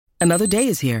Another day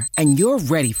is here, and you're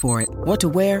ready for it. What to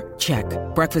wear? Check.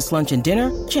 Breakfast, lunch, and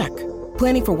dinner? Check.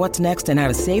 Planning for what's next and how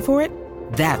to save for it?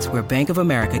 That's where Bank of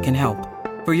America can help.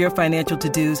 For your financial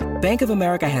to-dos, Bank of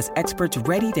America has experts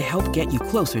ready to help get you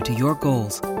closer to your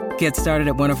goals. Get started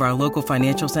at one of our local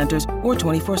financial centers or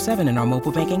 24/7 in our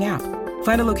mobile banking app.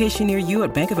 Find a location near you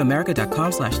at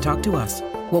bankofamerica.com/talktous.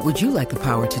 What would you like the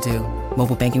power to do?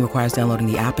 Mobile banking requires downloading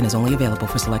the app and is only available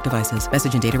for select devices.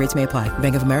 Message and data rates may apply.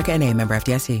 Bank of America N.A., member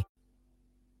FDIC.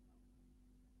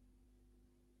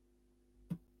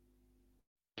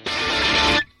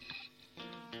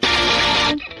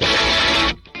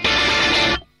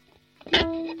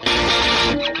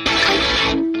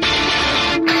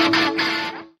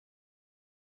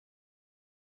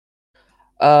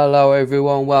 Hello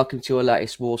everyone, welcome to our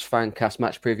latest Wolves Fancast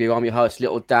match preview. I'm your host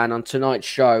Little Dan. On tonight's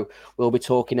show, we'll be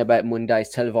talking about Monday's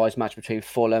televised match between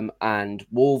Fulham and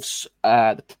Wolves.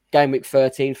 The game week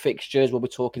 13 fixtures, we'll be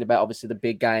talking about obviously the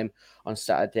big game on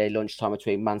Saturday lunchtime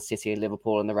between Man City and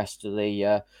Liverpool and the rest of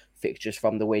the fixtures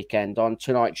from the weekend. On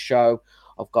tonight's show,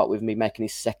 I've got with me making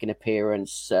his second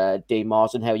appearance, Dean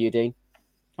Marsden. How are you, Dean?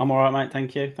 I'm all right, mate.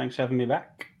 Thank you. Thanks for having me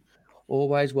back.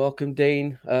 Always welcome,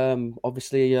 Dean.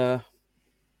 Obviously,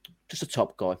 just a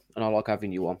top guy, and I like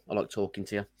having you on. I like talking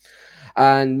to you.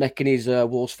 And making his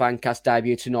Wolves Fancast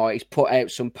debut tonight, he's put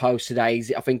out some posts today.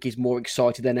 I think he's more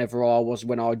excited than ever I was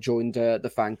when I joined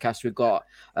the Fancast. We've got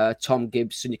Tom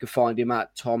Gibson. You can find him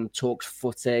at Tom Talks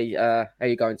Footy. How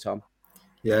you going, Tom?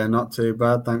 Yeah, not too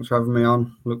bad. Thanks for having me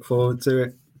on. Look forward to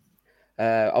it.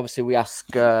 Obviously, we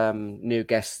ask new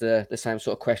guests the same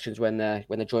sort of questions when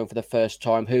they join for the first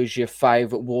time. Who's your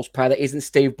favourite Wolves player that isn't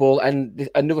Steve Bull? And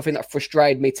another thing that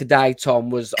frustrated me today, Tom,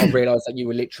 was I realised that you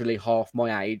were literally half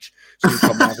my age, so you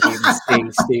probably haven't even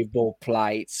seen Steve Bull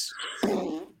play.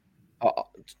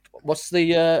 What's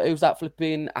the who's that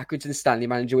flipping Accrington Stanley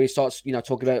manager? Where he starts,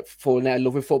 talking about falling out of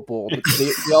love with football. But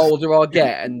the older I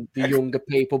get, and the younger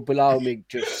people below me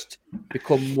just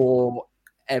become more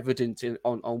evident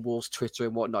on Wolves Twitter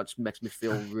and whatnot. Just makes me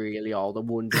feel really old. I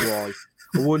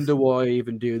wonder why I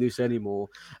even do this anymore.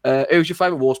 Who's your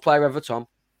favourite Wolves player ever, Tom?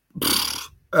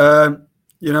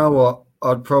 You know what?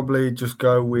 I'd probably just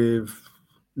go with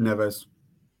Neves.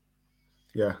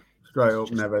 Yeah, straight up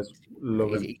Neves.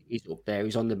 Love him. He's up there.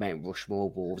 He's on the Mount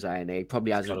Rushmore Wolves, ain't he?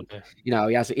 Probably hasn't. He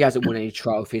hasn't won any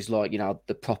trophies like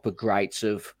the proper greats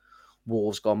of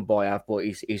Wolves gone by have, but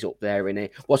he's up there, isn't he?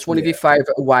 What's one of your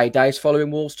favourite away days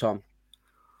following Wolves, Tom?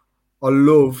 I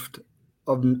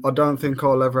don't think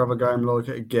I'll ever have a game like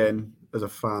it again as a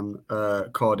fan.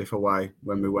 Cardiff away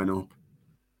when we went up.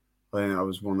 I think that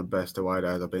was one of the best away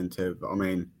days I've been to. But I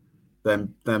mean,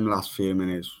 them last few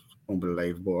minutes,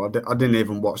 unbelievable. I didn't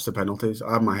even watch the penalties.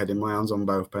 I had my head in my hands on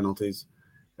both penalties,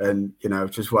 and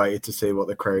just waited to see what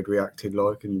the crowd reacted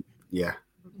like. And yeah,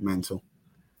 mental.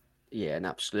 Yeah, an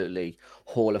absolutely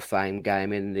Hall of Fame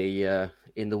game in the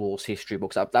Wolves history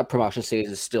books. That promotion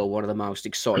season is still one of the most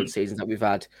exciting seasons that we've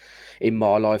had in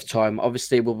my lifetime.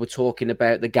 Obviously, we'll be talking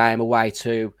about the game away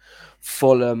to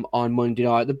Fulham on Monday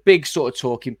night. The big sort of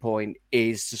talking point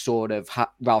is the sort of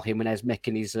Raul Jimenez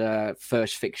making his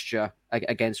first fixture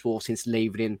against Wolves since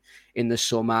leaving in the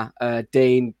summer.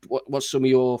 Dean, what's some of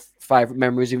your favourite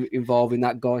memories involving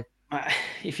that guy?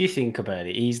 If you think about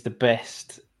it, he's the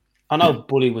best. I know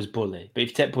Bully was Bully, but if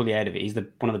you take Bully out of it, he's one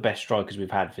of the best strikers we've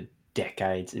had for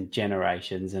decades and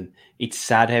generations. And it's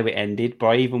sad how it ended. But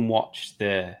I even watched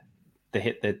the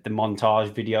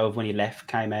montage video of when he left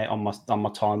came out on my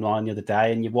timeline the other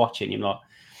day, and you watch it and you're like,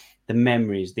 the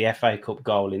memories, the FA Cup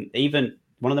goal, and even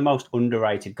one of the most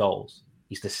underrated goals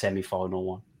is the semi-final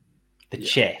one, the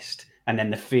chest, and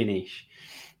then the finish.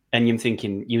 And you're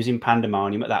thinking, you was in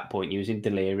pandemonium at that point, you was in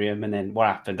delirium, and then what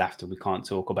happened after we can't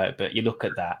talk about. But you look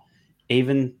at that.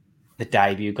 Even the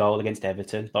debut goal against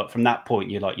Everton, like from that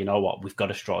point, you're like, you know what, we've got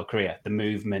a striker here. The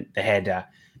movement, the header,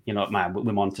 man,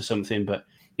 we're on to something. But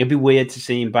it'd be weird to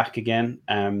see him back again,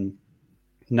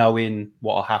 knowing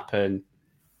what will happen.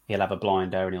 He'll have a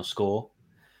blinder and he'll score.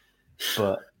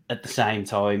 But at the same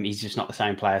time, he's just not the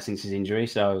same player since his injury.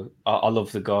 So I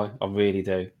love the guy, I really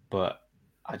do. But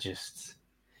I just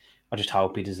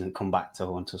hope he doesn't come back to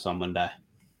haunt us on Monday.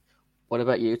 What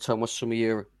about you, Tom? What's some of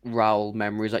your Raul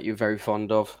memories that you're very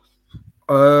fond of?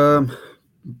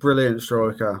 Brilliant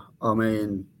striker. I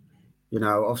mean,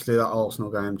 obviously that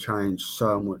Arsenal game changed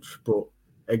so much, but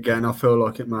again, I feel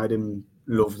like it made him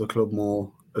love the club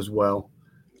more as well.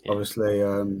 Yeah. Obviously,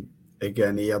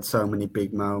 again, he had so many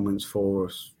big moments for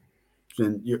us.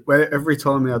 And every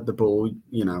time he had the ball,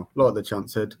 like the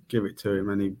chance said, give it to him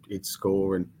and he'd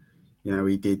score. And,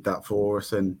 he did that for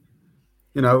us. And,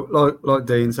 like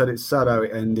Dean said, it's sad how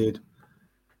it ended.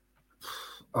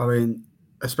 I mean,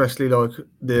 especially like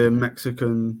the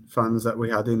Mexican fans that we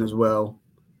had in as well,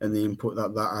 and the input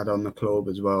that had on the club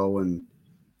as well, and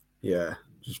yeah,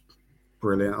 just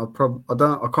brilliant. I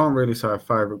can't really say a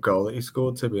favourite goal that he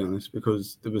scored, to be honest,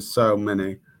 because there was so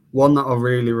many. One that I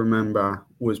really remember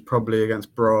was probably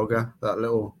against Braga, that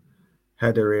little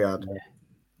header he had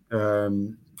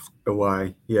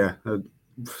away. Yeah, for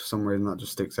some reason that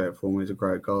just sticks out for me. It's a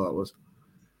great goal, that was.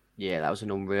 Yeah, that was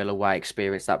an unreal away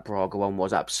experience. That Braga one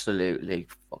was absolutely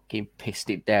fucking pissed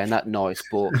it down that night.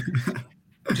 But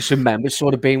just remember,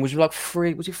 sort of being was like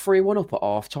 3-1 up at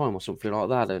half time or something like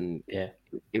that, and Yeah,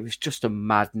 it was just a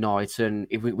mad night, and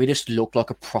we just looked like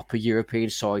a proper European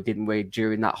side, didn't we,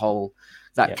 during that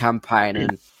campaign?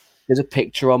 And there's a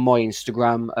picture on my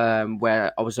Instagram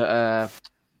where I was at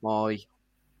my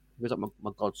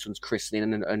godson's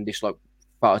christening, and this like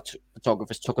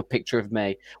photographers took a picture of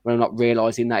me when I'm not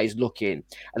realizing that he's looking,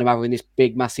 and I'm having this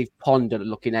big massive pond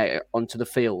looking out onto the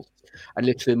field, and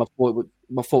literally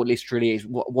my thought literally is,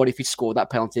 what if he scored that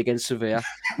penalty against Sevilla?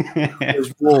 It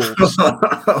was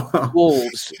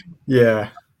Wolves. Yeah.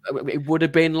 It would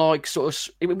have been like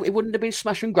it wouldn't have been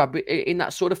smash and grab in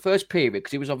that sort of first period,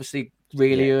 because it was obviously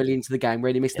really early into the game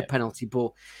where he missed the penalty.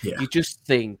 But you just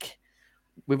think,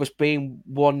 with us being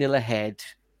 1-0 ahead,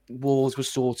 Wolves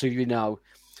was sort of,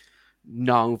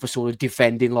 known for sort of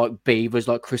defending like beavers,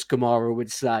 like Chris Kamara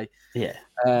would say. Yeah.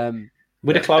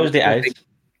 We'd have closed it out.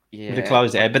 We'd have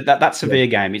closed it out. But that Sevilla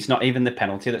game, it's not even the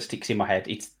penalty that sticks in my head.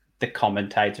 It's the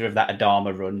commentator of that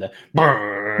Adama run.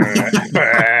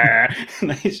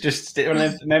 It's just one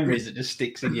of those memories that just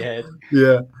sticks in your head.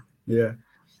 Yeah.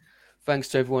 Thanks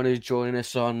to everyone who's joining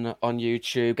us on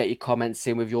YouTube. Get your comments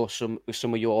in with some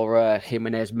of your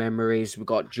Jimenez memories. We've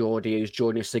got Geordie who's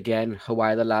joining us again.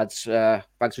 Hawaii the lads.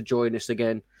 Thanks for joining us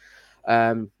again.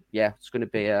 It's going to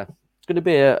be a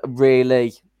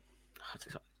really,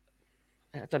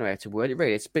 I don't know how to word it.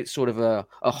 Really, it's a bit sort of a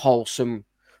wholesome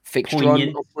fixture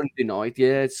on Monday night.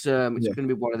 Yeah, it's going to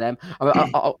be one of them.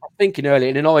 I'm thinking earlier,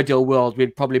 in an ideal world,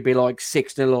 we'd probably be like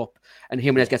 6-0 up, and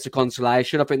Jimenez gets a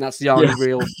consolation. I think that's the only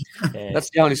that's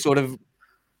the only sort of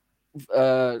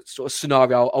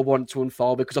scenario I want to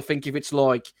unfold, because I think if it's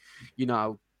like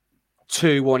 2-1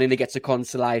 and he gets a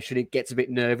consolation, it gets a bit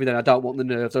nervy. Then I don't want the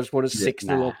nerves. I just want a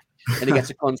 6-0 up and he gets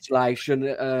a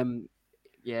consolation.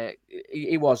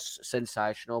 It was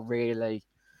sensational. Really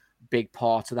big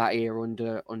part of that era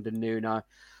under Nuno.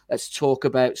 Let's talk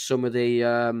about some of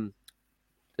the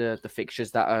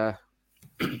fixtures that are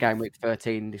game week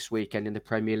 13 this weekend in the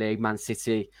Premier League. Man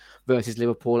City versus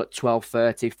Liverpool at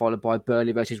 12:30, followed by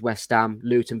Burnley versus West Ham,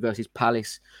 Luton versus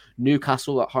Palace,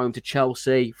 Newcastle at home to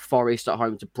Chelsea, Forest at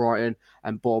home to Brighton,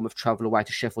 and Bournemouth travel away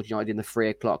to Sheffield United in the 3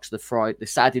 o'clock. So the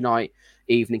Saturday night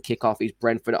evening kickoff is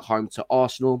Brentford at home to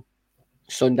Arsenal.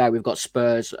 Sunday, we've got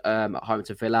Spurs at home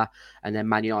to Villa, and then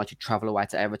Man United travel away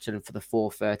to Everton for the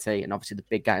 4:30, and obviously the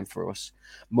big game for us.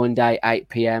 Monday, 8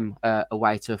 p.m.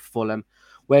 Away to Fulham.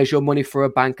 Where's your money for a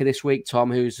banker this week, Tom?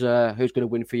 Who's going to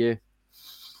win for you?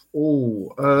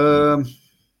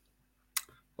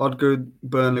 I'd go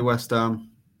Burnley, West Ham.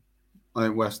 I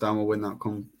think West Ham will win that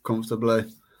comfortably.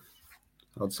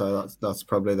 I'd say that's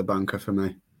probably the banker for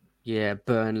me. Yeah,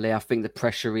 Burnley. I think the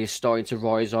pressure is starting to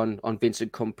rise on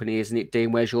Vincent Kompany, isn't it,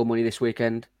 Dean? Where's your money this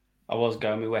weekend? I was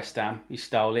going with West Ham. You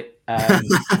stole it.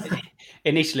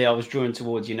 Initially, I was drawn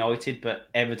towards United, but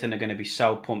Everton are going to be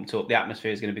so pumped up. The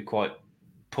atmosphere is going to be quite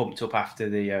pumped up after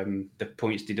the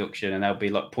points deduction, and they'll be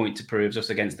like point to prove us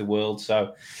against the world.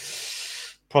 So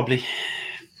probably,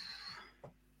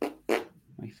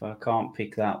 if I can't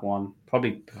pick that one,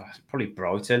 probably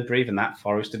Brighton. But even that,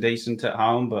 Forest are decent at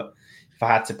home. But if I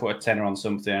had to put a tenner on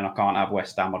something and I can't have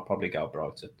West Ham, I'd probably go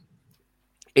Brighton.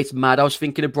 It's mad. I was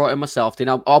thinking of Brighton myself. I'm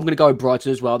going to go with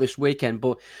Brighton as well this weekend.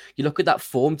 But you look at that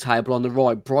form table on the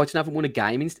right. Brighton haven't won a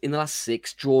game in the last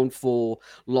 6, drawn 4,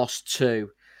 lost 2.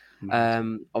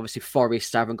 Obviously,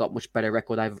 Forest haven't got much better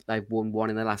record. They've won 1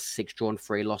 in the last 6, drawn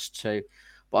 3, lost 2.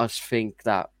 But I just think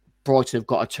that Brighton have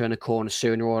got to turn a corner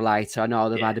sooner or later. I know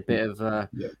they've had a bit of a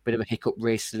hiccup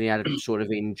recently, had sort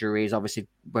of injuries. Obviously,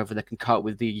 whether they can cope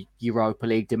with the Europa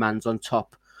League demands on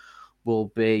top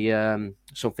will be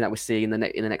something that we'll see in the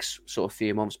next sort of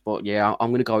few months. But yeah, I'm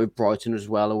going to go with Brighton as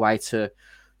well, away to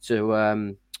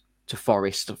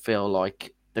Forest. I feel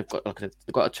like they've got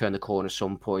to turn the corner at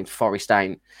some point. Forest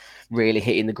ain't really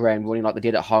hitting the ground running like they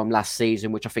did at home last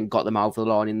season, which I think got them over the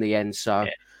line in the end. So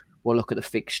we'll look at the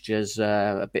fixtures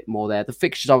a bit more there. The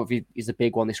fixtures obviously is the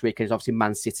big one this weekend. Is obviously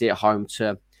Man City at home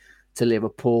to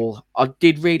Liverpool. I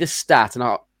did read a stat, and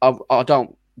I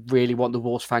don't really want the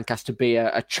Wolves Fancast to be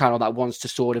a channel that wants to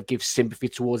sort of give sympathy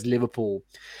towards Liverpool.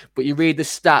 But you read the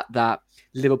stat that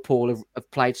Liverpool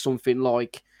have played something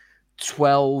like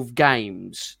 12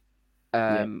 games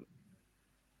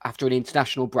after an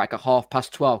international break at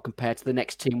 12:30 compared to the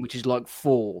next team, which is like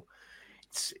 4.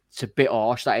 It's a bit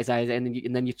harsh, that is.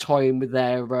 And then you tie in with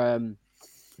their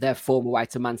form away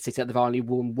to Man City. They've only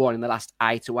won 1 in the last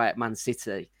 8 away at Man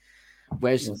City.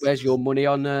 Where's your money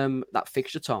on that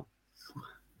fixture, Tom?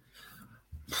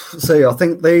 See, I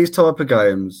think these type of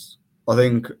games, I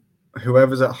think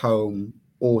whoever's at home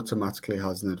automatically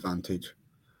has an advantage.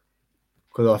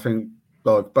 Because I think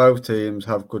like both teams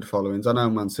have good followings. I know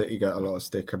Man City get a lot of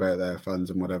stick about their fans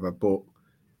and whatever, but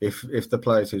if the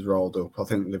place is rolled up, I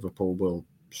think Liverpool will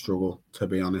struggle, to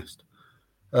be honest.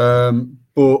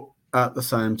 But at the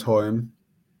same time,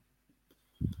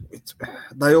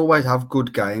 they always have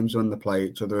good games when they play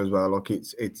each other as well. Like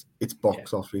it's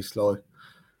box office like.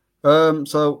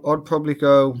 So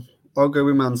I'll go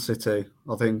with Man City.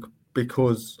 I think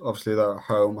because obviously they're at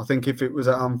home. I think if it was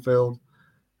at Anfield,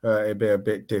 it'd be a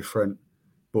bit different.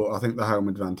 But I think the home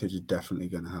advantage is definitely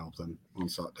going to help them on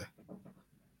Saturday.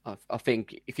 I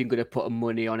think if you're going to put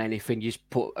money on anything, you just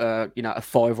put a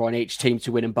 $5 on each team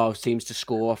to win and both teams to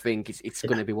score. I think it's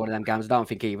going to be one of them games. I don't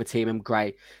think either team are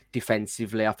great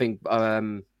defensively. I think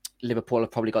Liverpool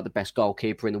have probably got the best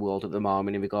goalkeeper in the world at the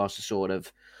moment in regards to sort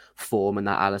of form, and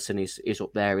that Alisson is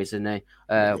up there, isn't he?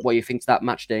 What do you think to that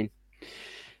match, Dean?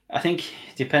 I think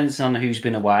it depends on who's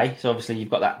been away. So obviously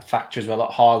you've got that factor as well. Like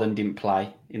Haaland didn't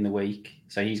play in the week,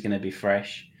 so he's going to be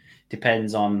fresh.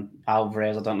 Depends on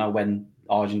Alvarez. I don't know when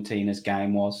Argentina's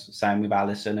game was. Same with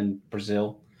Alisson and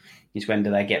Brazil. Is when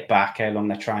do they get back? How long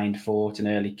they're trained for? It's an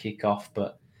early kickoff,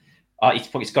 but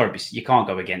it's got to be. You can't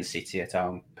go against City at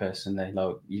home. Personally,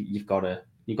 like you've got to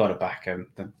back them.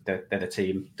 They're the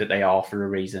team that they are for a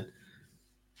reason.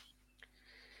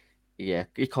 Yeah,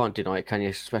 you can't deny it, can you?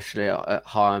 Especially at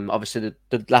home. Obviously,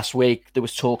 the last week there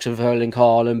was talks of Erling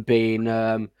Haaland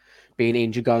being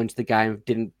injured going to the game.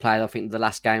 Didn't play, I think, the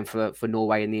last game for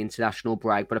Norway in the international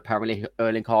break. But apparently,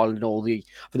 Erling Haaland and I think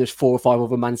there's 4 or 5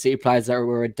 other Man City players that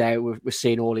were a doubt. We're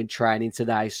seeing all in training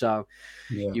today. So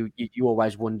you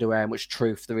always wonder how much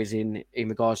truth there is in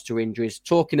regards to injuries.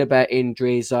 Talking about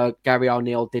injuries, Gary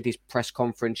O'Neill did his press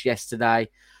conference yesterday,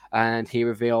 and he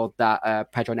revealed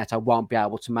that Pedro Neto won't be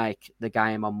able to make the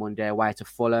game on Monday away to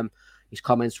Fulham. His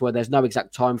comments were, there's no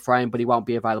exact time frame, but he won't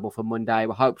be available for Monday.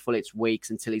 We're hopeful it's weeks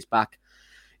until he's back.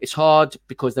 It's hard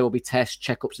because there will be tests,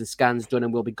 checkups and scans done,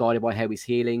 and we'll be guided by how he's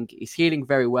healing. He's healing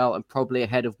very well and probably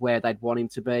ahead of where they'd want him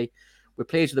to be. We're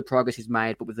pleased with the progress he's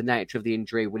made, but with the nature of the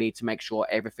injury, we need to make sure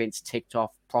everything's ticked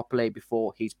off properly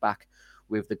before he's back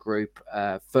with the group.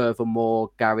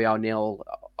 Furthermore, Gary O'Neill,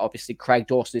 obviously Craig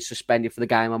Dawson is suspended for the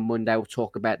game on Monday. We'll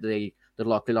talk about the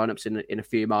likely lineups in a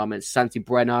few moments. Santi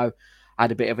Breno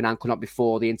had a bit of an ankle knock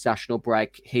before the international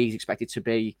break. He's expected to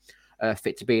be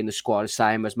fit to be in the squad, the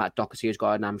same as Matt Doherty, who's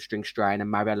got an hamstring strain,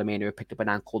 and Mario Lemina, who picked up an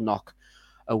ankle knock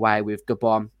away with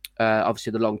Gabon.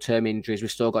 Obviously, the long-term injuries, we've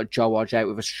still got Joe Hodge out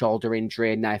with a shoulder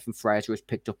injury, and Nathan Fraser has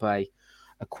picked up a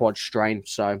quad strain.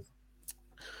 So,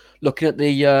 looking at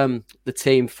the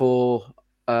team for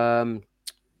on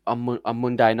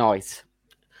Monday night,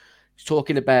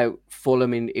 talking about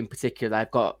Fulham in particular,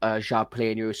 they've got João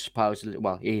Pliny, who is supposedly,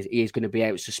 he is going to be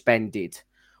out suspended.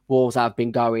 Wolves have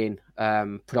been going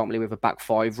predominantly with a back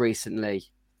 5 recently.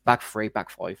 Back 3,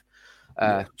 back 5.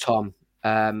 Tom,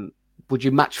 would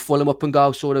you match Fulham up and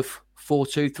go sort of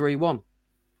 4-2-3-1?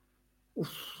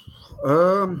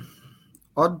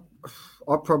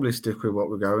 I'd probably stick with what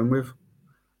we're going with.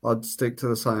 I'd stick to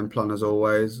the same plan as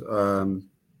always.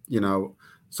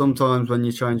 Sometimes when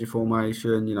you change your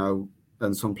formation,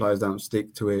 and some players don't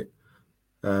stick to it,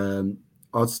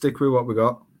 I'd stick with what we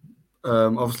got.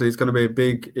 Obviously, it's going to be a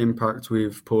big impact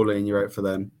with Paulinho out for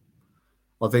them.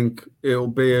 I think it'll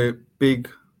be a big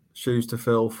shoes to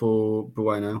fill for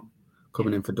Bueno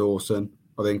coming in for Dawson.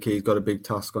 I think he's got a big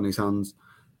task on his hands,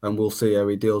 and we'll see how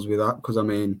he deals with that. Because,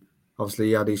 obviously,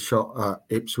 he had his shot at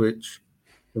Ipswich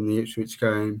in the Ipswich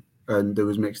game, and there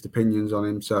was mixed opinions on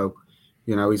him. So,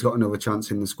 he's got another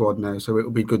chance in the squad now. So it'll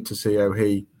be good to see how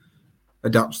he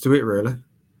adapts to it, really.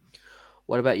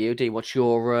 What about you, Dean? What's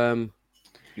your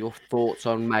thoughts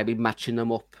on maybe matching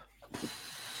them up?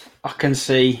 I can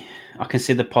see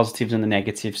the positives and the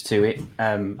negatives to it.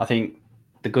 I think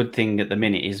the good thing at the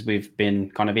minute is we've been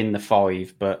kind of in the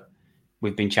 5, but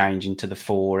we've been changing to the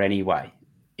 4 anyway,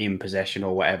 in possession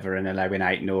or whatever, and allowing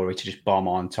Ait-Nouri to just bomb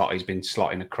on top. He's been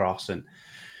slotting across, and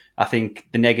I think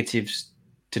the negatives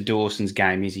to Dawson's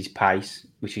game is his pace,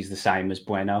 which is the same as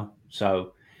Bueno.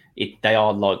 So they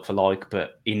are like for like,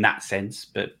 but in that sense.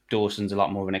 But Dawson's a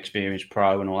lot more of an experienced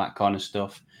pro and all that kind of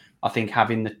stuff. I think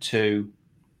having the 2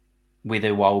 with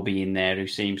Iwobi in there, who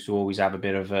seems to always have a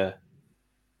bit of a.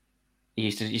 I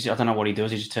don't know what he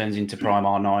does. He just turns into prime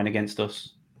R9 against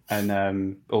us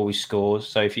and always scores.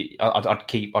 So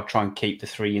I'd try and keep the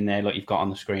 3 in there like you've got on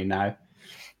the screen now,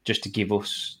 just to give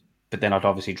us. But then I'd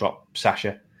obviously drop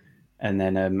Sasha and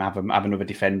then have another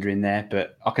defender in there.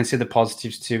 But I can see the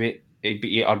positives to it.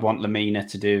 I'd want Lamina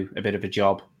to do a bit of a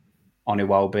job on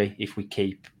Iwobi if we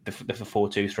keep the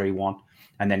 4-2-3-1,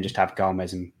 and then just have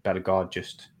Gomez and Bellegarde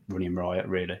just running riot,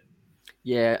 really.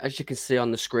 Yeah, as you can see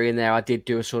on the screen there, I did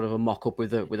do a sort of a mock-up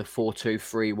with a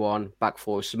 4-2-3-1, back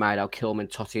four, Semedo,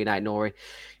 Kilman, Totti and Aït-Nouri.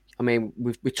 I mean,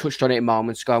 we touched on it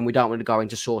moments ago, and we don't want to go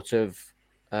into sort of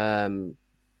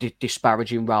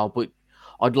disparaging Raul, but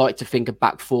I'd like to think a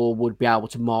back four would be able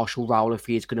to marshal Raul if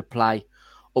he's going to play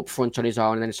up front on his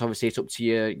own. And then it's up to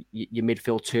your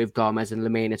midfield two of Gomez and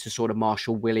Lamina to sort of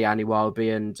marshal Willian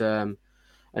Iwobi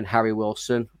and Harry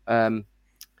Wilson.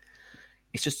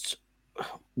 It's just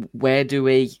where do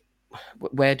we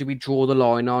draw the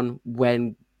line on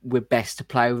when we're best to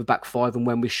play with a back five and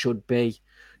when we should be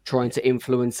trying to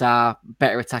influence our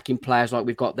better attacking players like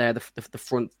we've got there, the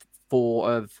front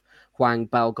four of Hwang,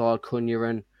 Bellegarde,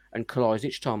 Cunha and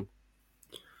Kalajdzic, Tom?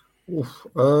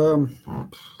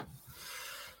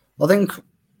 I think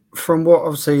from what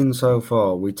I've seen so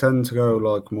far, we tend to go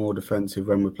like more defensive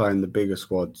when we're playing the bigger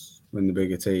squads, when the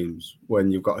bigger teams,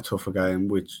 when you've got a tougher game,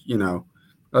 which, you know,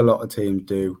 a lot of teams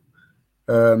do.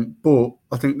 But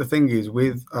I think the thing is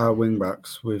with our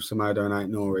wing-backs, with Semedo and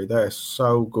Aït-Nouri, they're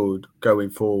so good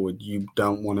going forward, you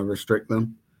don't want to restrict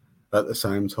them. At the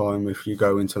same time, if you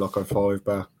go into like a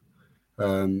 5-back,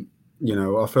 you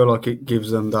know, I feel like it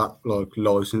gives them that like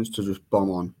license to just bomb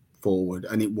on forward,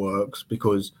 and it works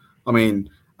because, I mean,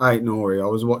 Aït-Nouri, I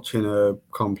was watching a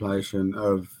compilation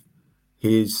of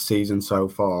his season so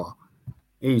far.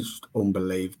 He's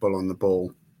unbelievable on the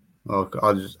ball. Like,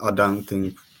 I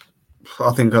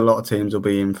think a lot of teams will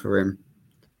be in for him,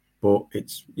 but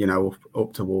it's, you know,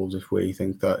 up to Wolves if we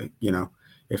think that, you know,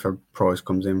 if a price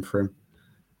comes in for him.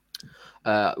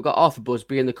 We've got Arthur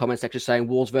Busby in the comment section saying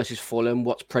Wolves versus Fulham.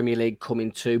 What's Premier League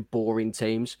coming to? Boring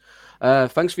teams.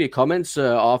 Thanks for your comments,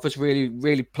 Arthur. It's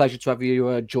really pleasure to have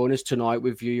you join us tonight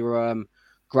with your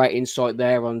great insight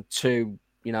there on two,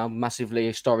 you know, massively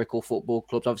historical football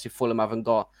clubs. Obviously, Fulham haven't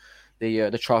got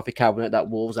the trophy cabinet that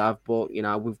Wolves have, but, you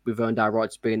know, we've earned our right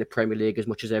to be in the Premier League as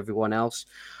much as everyone else.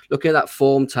 Looking at that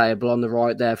form table on the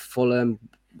right there, Fulham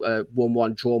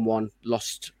 1-1, drawn 1,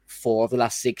 lost 4 of the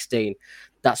last 16.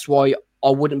 That's why I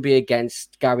wouldn't be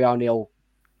against Gary O'Neill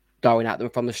going at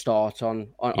them from the start on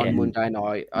Monday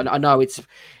night. I know it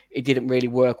didn't really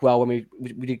work well when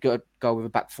we did go with a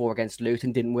back four against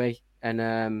Luton, didn't we?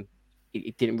 And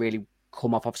it didn't really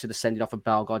come off. Obviously, the sending off of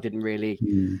Bellegarde didn't really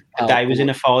help. They was in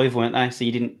a 5, weren't they? So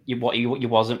you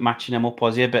wasn't matching them up,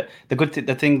 was you? But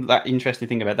that interesting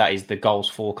thing about that is the goals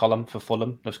for column for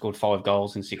Fulham. They've scored 5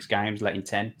 goals in 6 games, letting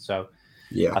 10. So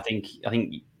yeah, I think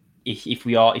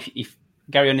if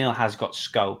Gary O'Neill has got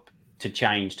scope to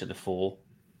change to the 4,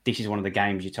 this is one of the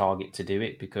games you target to do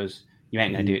it, because you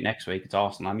ain't going to do it next week. It's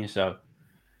Arsenal, aren't you? So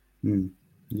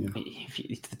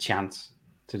it's the chance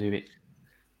to do it.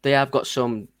 They have got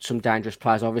some dangerous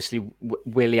players. Obviously,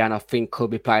 Willian, I think, could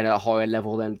be playing at a higher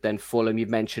level than Fulham. You've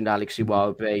mentioned Alex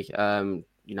Iwobi,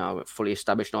 you know, fully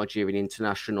established Nigerian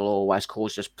international, always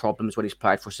causes us problems when he's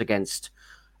played for us against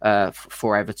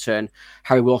for Everton.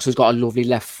 Harry Wilson's got a lovely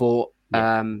left foot.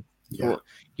 But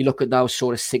you look at those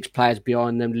sort of 6 players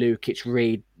behind them, Lukic,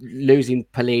 Reed, losing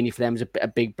Pelini for them is a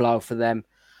big blow for them.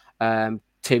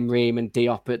 Tim Ream and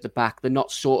Diop at the back. They're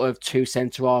not sort of 2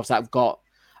 centre-halves that have got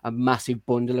a massive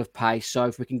bundle of pace. So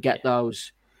if we can get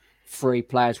those 3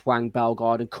 players, Hwang,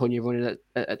 Bellegarde and Cunha, running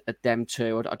at them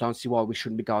too, I don't see why we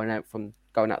shouldn't be going at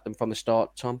them from the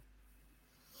start, Tom.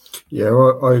 Yeah,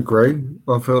 I agree.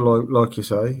 I feel like you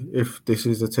say, if this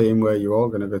is the team where you are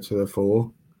going to go to the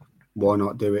 4, why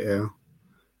not do it here?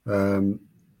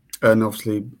 And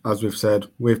obviously, as we've said,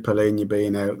 with Pelini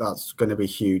being out, that's going to be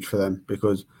huge for them,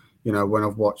 because, you know, when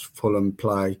I've watched Fulham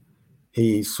play,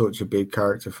 he's such a big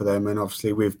character for them. And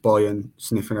obviously with Bayern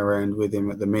sniffing around with him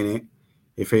at the minute,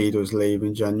 if he does leave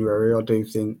in January, I do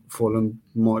think Fulham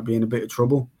might be in a bit of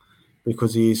trouble,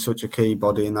 because he is such a key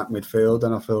body in that midfield.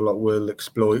 And I feel like we'll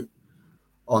exploit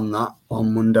on that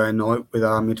on Monday night with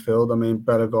our midfield. I mean,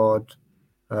 Bellegarde,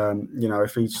 you know,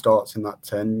 if he starts in that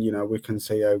 10, you know, we can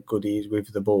see how good he is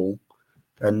with the ball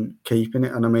and keeping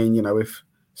it. And I mean, you know, if,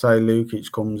 say, Lukic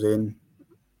comes in,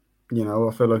 you know,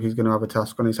 I feel like he's going to have a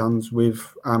task on his hands with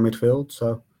our midfield.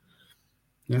 So,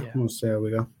 yeah. We'll see how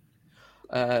we go.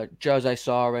 Jose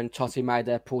Sá and Totti made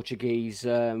their Portuguese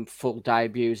full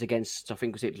debuts against, I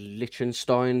think, was it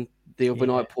Liechtenstein the other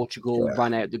night? Portugal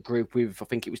ran out the group with, I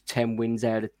think it was 10 wins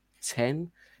out of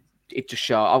 10. It just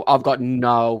shows I've got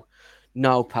no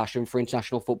passion for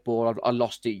international football. I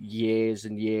lost it years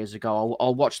and years ago.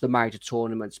 I'll watch the major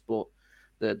tournaments, but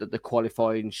the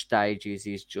qualifying stages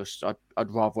is just I'd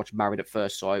rather watch Married at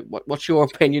First Sight. What's your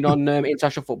opinion on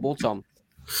international football, Tom?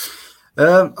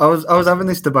 I was having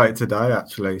this debate today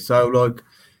actually. So like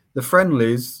the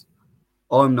friendlies,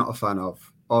 I'm not a fan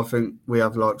of. I think we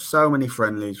have like so many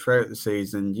friendlies throughout the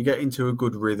season. You get into a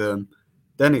good rhythm,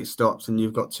 then it stops, and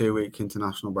you've got 2 week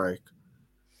international break.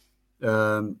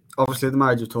 Obviously the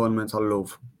major tournaments I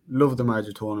love the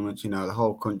major tournaments. You know, the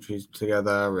whole country's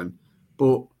together,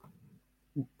 but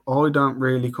I don't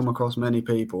really come across many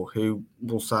people who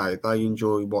will say they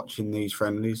enjoy watching these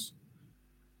friendlies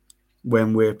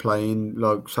when we're playing,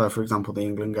 like, so for example, the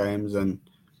England games, and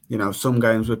you know, some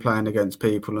games we're playing against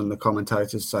people and the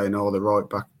commentators saying, oh, the right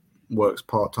back works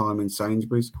part-time in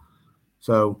Sainsbury's.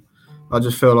 So I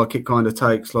just feel like it kind of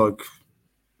takes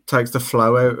the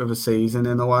flow out of a season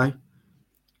in a way,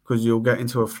 because you'll get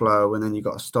into a flow and then you've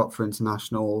got to stop for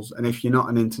internationals. And if you're not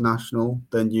an international,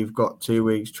 then you've got 2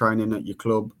 weeks training at your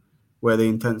club where the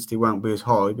intensity won't be as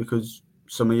high because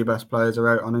some of your best players are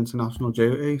out on international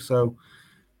duty. So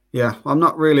yeah, I'm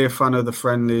not really a fan of the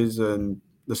friendlies and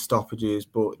the stoppages,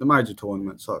 but the major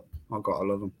tournaments, I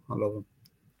love them. I love them.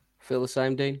 Feel the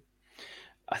same, Dean?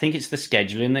 I think it's the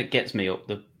scheduling that gets me up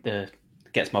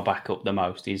gets my back up the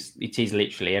most. It is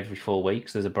literally every 4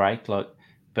 weeks there's a break.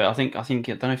 But I think I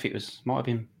don't know if it might have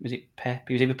been, was it Pep?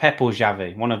 It was either Pep or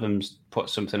Xavi. One of them's put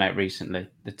something out recently,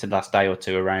 the last day or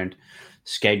two, around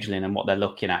scheduling, and what they're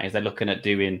looking at is they're looking at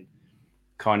doing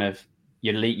kind of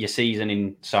your season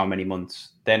in so many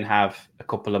months, then have a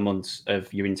couple of months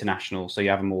of your international, so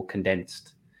you have a more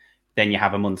condensed, then you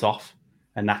have a month off,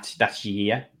 and that's your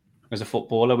year as a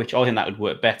footballer, which I think that would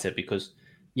work better because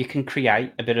you can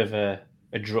create a bit of a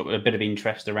bit of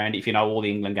interest around it. If you know all the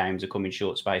England games are coming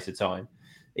short space of time,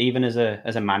 even as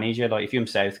a manager, like if you're in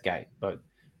Southgate, but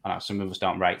I know some of us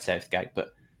don't rate Southgate,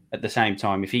 but at the same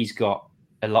time, if he's got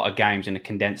a lot of games in a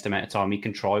condensed amount of time, he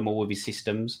can try more with his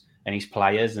systems and his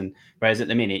players. And whereas at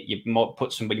the minute, you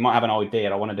might have an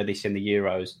idea, I want to do this in the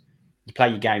Euros. You play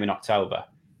your game in October,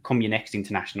 come your next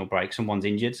international break, someone's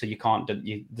injured, so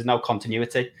there's no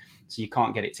continuity, so you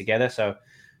can't get it together. So,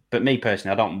 but me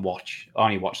personally, I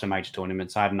only watch the major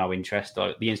tournaments. I have no interest.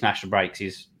 Like, the international breaks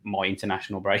is my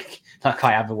international break. Like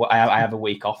I have a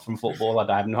week off from football.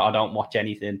 I don't watch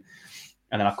anything,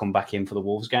 and then I come back in for the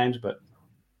Wolves games. But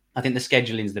I think the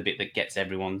scheduling is the bit that gets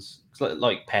everyone's. It's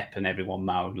like Pep and everyone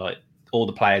moaned. Like all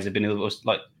the players have been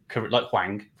like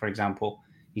Hwang, for example.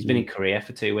 He's been in Korea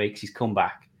for 2 weeks. He's come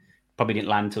back. Probably didn't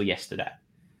land till yesterday.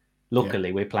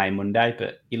 Luckily, we're playing Monday.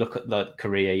 But you look at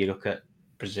Korea, you look at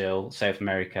Brazil, South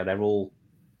America. They're all.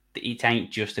 It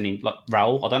ain't just like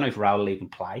Raul. I don't know if Raul will even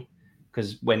play,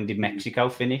 because when did Mexico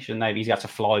finish? And maybe he's got to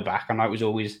fly back. I know it was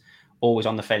always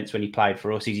on the fence when he played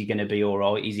for us. Is he going to be all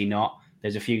right? Is he not?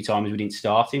 There's a few times we didn't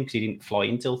start him because he didn't fly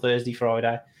until Thursday,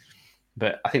 Friday.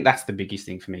 But I think that's the biggest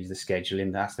thing for me, is the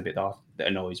scheduling. That's the bit that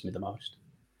annoys me the most.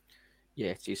 Yeah,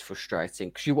 it is frustrating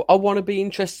because I want to be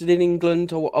interested in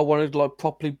England. I want to like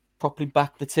properly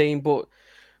back the team, but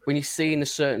when you're seeing a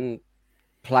certain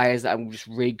players that are just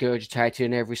regurgitating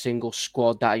in every single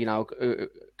squad that, you know,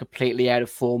 completely out of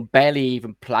form, barely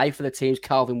even play for the teams.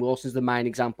 Calvin Wilson's the main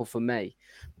example for me.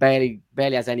 Barely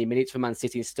has any minutes for Man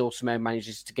City and still somehow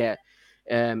manages to get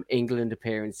England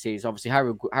appearances. Obviously,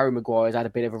 Harry Maguire's had a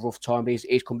bit of a rough time, but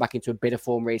he's come back into a bit of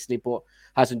form recently, but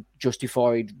hasn't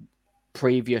justified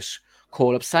previous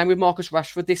call-ups. Same with Marcus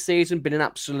Rashford this season, been an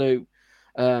absolute...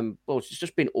 it's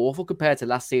just been awful compared to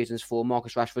last season's form.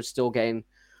 Marcus Rashford's still getting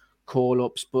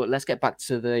call-ups, but let's get back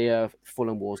to the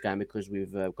Fulham Wolves game because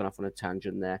we've gone off on a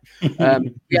tangent there.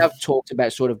 We have talked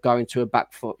about sort of going to a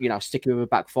back four, you know, sticking with a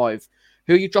back five.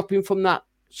 Who are you dropping from that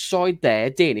side there,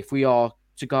 Dean, if we are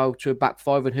to go to a back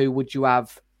five, and who would you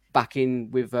have back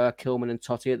in with Kilman and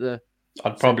Totti at the...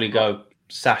 I'd probably go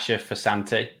Sasha for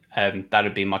Santi. That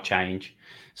would be my change.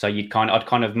 So I'd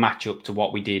kind of match up to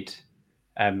what we did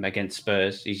against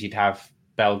Spurs. Is you'd have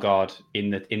Bellegarde in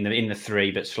the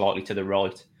three, but slightly to the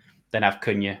right. Then have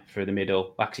Cunha through the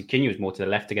middle. Actually, Cunha was more to the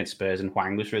left against Spurs, and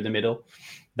Hwang was through the middle.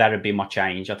 That would be my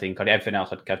change. I think everything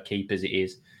else I'd keep as it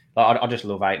is. I just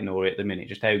love Aït-Nouri at the minute,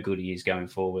 just how good he is going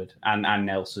forward, and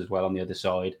Nelson as well on the other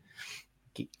side.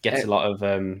 Gets a lot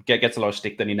of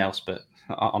stick than he Nelson, but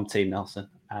I'm Team Nelson.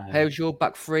 How's your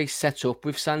back three set up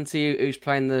with Santi, who's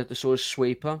playing the sort of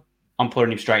sweeper? I'm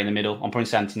putting him straight in the middle. I'm putting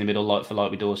Santi in the middle, like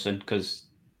with Dawson, because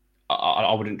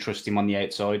I wouldn't trust him on the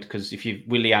outside because if you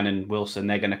Willian and Wilson,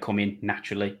 they're going to come in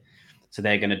naturally. So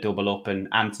they're going to double up, and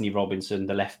Anthony Robinson,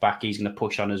 the left back, he's going to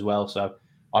push on as well. So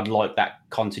I'd like that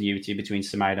continuity between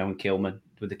Semedo and Kilman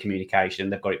with the communication.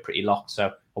 They've got it pretty locked, so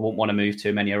I wouldn't want to move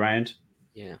too many around.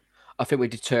 Yeah. I think we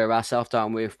deter ourselves,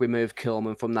 don't we, if we move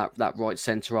Kilman from that right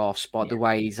centre-half spot, the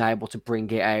way he's able to bring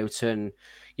it out and,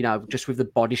 just with the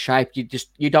body shape,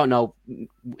 you don't know.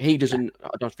 He doesn't,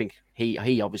 I don't think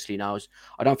he obviously knows.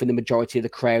 I don't think the majority of the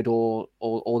crowd or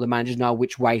the managers know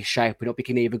which way he's shaping up. He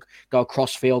can either go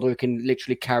across field or he can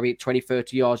literally carry it 20,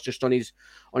 30 yards just on his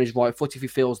right foot if he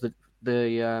feels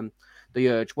the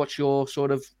urge. What's your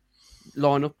sort of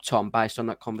lineup, Tom, based on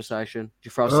that conversation? Do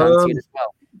you throw Santi in as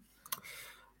well?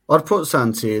 I'd put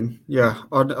Santi in. Yeah,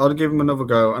 I'd give him another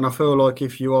go. And I feel like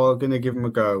if you are going to give him a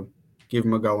go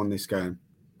on this game.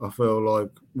 I feel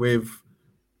like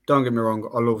don't get me wrong,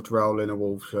 I loved Raul in a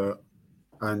Wolves shirt.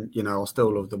 And, I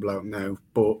still love the bloke now.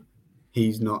 But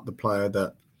he's not the player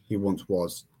that he once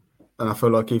was. And I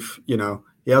feel like if,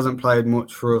 he hasn't played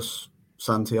much for us,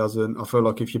 Santi hasn't. I feel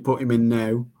like if you put him in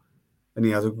now and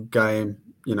he has a good game,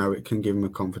 it can give him a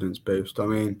confidence boost. I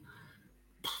mean,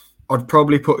 I'd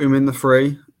probably put him in the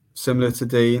 3, similar to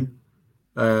Dean,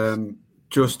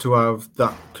 just to have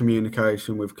that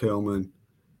communication with Kilman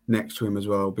next to him as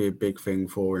well, be a big thing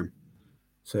for him.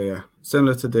 So, yeah,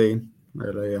 similar to Dean,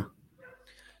 really, yeah.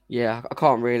 Yeah, I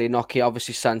can't really knock it.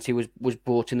 Obviously, Santi was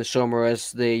brought in the summer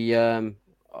as the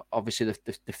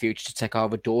future to take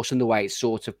over Dawson, the way it's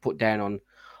sort of put down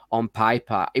on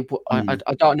paper. I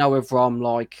don't know whether I'm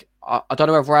like... I don't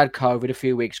know whether I had COVID a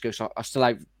few weeks ago, so I still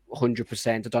have 100%.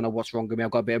 I don't know what's wrong with me.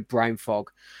 I've got a bit of brain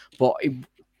fog. But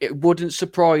it wouldn't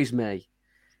surprise me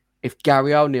if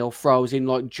Gary O'Neill throws in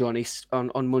like Johnny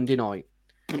on Monday night.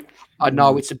 I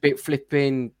know it's a bit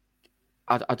flipping.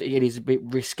 It is a bit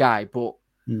risque, but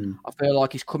I feel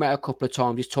like he's come out a couple of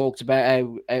times. He's talked about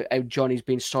how Johnny's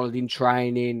been solid in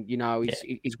training.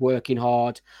 He's working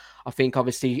hard. I think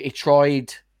obviously he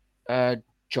tried...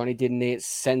 Johnny didn't it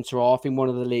centre off in one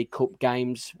of the League Cup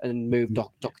games and moved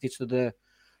Doherty to the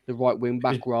right wing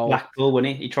back role. Blackpool,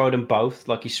 wasn't he? He tried them both.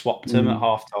 Like he swapped them at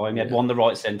half time. He had one the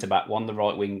right centre back, one the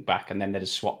right wing back, and then they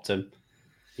just swapped them.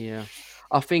 Yeah,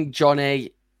 I think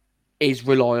Johnny is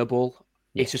reliable.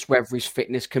 Yeah. It's just whether his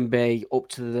fitness can be up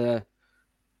to the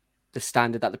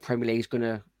standard that the Premier League is going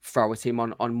to throw at him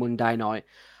on Monday night.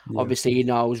 Yeah. Obviously, he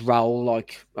knows Raul,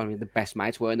 the best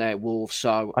mates weren't there at Wolves.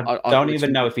 So I don't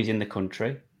even know if he's in the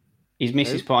country. His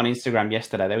missus put on Instagram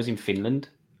yesterday. They was in Finland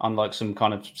on some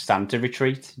kind of Santa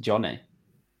retreat. Johnny.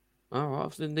 All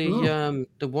right. The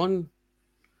one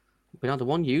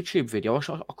YouTube video.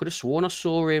 I could have sworn I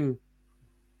saw him.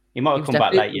 He might have come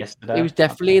back late yesterday. He was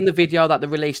definitely in the video that they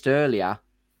released earlier.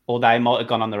 Or they might have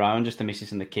gone on their own, just the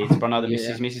missus and the kids. But I know the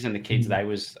missus and the kids, they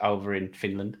was over in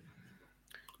Finland.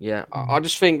 Yeah, I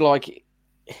just think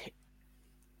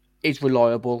he's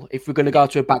reliable. If we're going to go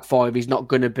to a back 5, he's not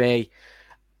going to be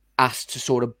asked to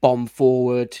sort of bomb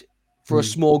forward. For a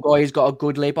small guy, he's got a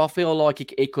good leap. I feel like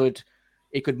he could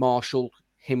marshal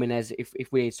Jimenez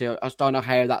if we need to. I just don't know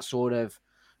how that sort of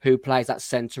who plays that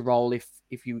centre role if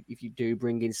you do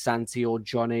bring in Santi or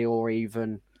Johnny or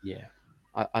even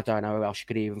I don't know who else you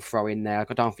could even throw in there.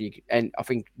 I don't think I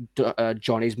think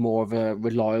Johnny's more of a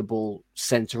reliable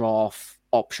centre half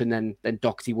option than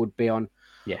Doherty would be on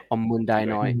Monday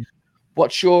night.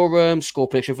 What's your score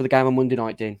prediction for the game on Monday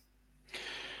night, Dean?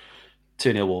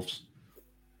 2-0 Wolves.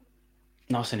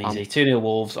 Nice and easy. 2-0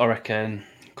 Wolves. I reckon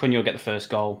Cunha will get the first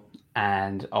goal,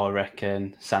 and I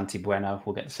reckon Santi Bueno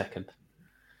will get the second.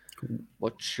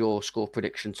 What's your score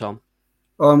prediction, Tom?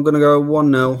 I'm going to go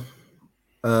 1-0.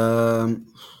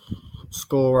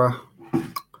 Scorer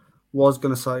was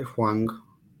going to say Hwang,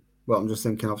 but I'm just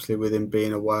thinking, obviously, with him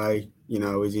being away,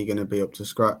 is he going to be up to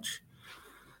scratch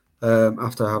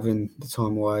after having the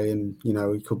time away? And,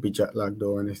 he could be jet lagged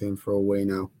or anything for all we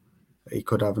know. He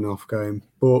could have an off game.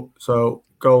 But, so,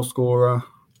 goal scorer,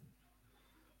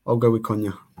 I'll go with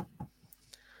Cunha.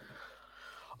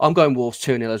 I'm going Wolves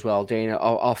 2-0 as well, Dean.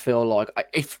 I feel like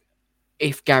if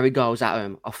Gary goes at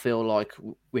him, I feel like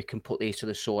we can put these to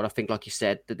the sword. I think, like you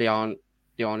said, that they aren't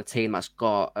a team that's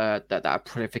got that are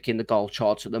prolific in the goal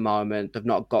charts at the moment. They've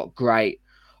not got great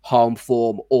home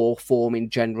form or form in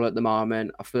general at the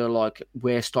moment. I feel like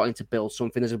we're starting to build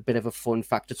something. There's a bit of a fun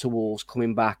factor to Wolves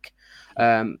coming back.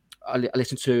 I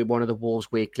listened to one of the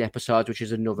Wolves weekly episodes, which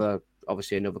is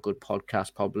obviously another good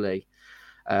podcast, probably.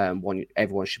 One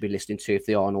everyone should be listening to if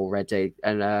they aren't already.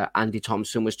 And Andy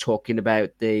Thompson was talking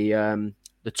about the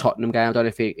Tottenham game. I don't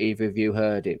know if either of you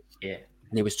heard it. Yeah.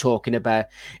 And he was talking about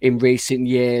in recent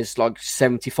years, like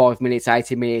 75 minutes,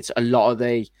 80 minutes, a lot of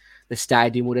the the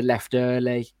stadium would have left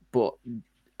early, but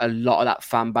a lot of that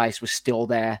fan base was still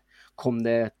there come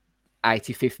the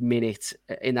 85th minute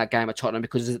in that game at Tottenham,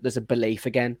 because there's a belief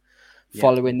again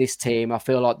following this team. I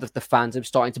feel like the fans are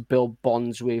starting to build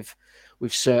bonds with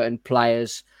certain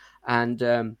players.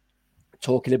 And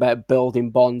talking about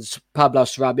building bonds, Pablo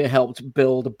Sarabia helped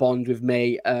build a bond with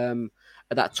me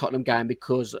at that Tottenham game,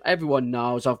 because everyone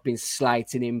knows I've been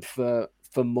slating him for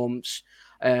months.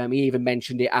 He even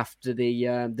mentioned it after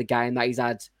the game that he's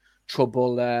had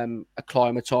trouble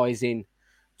acclimatizing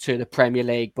to the Premier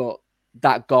League. But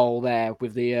that goal there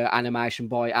with the animation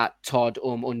by @Todd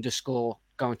 _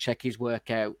 go and check his work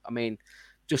out. I mean,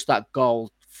 just that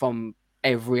goal from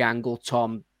every angle,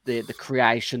 Tom. The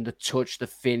creation, the touch, the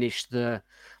finish, the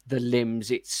limbs.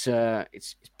 It's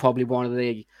probably one of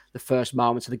the first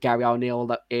moments of the Gary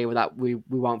O'Neill era that we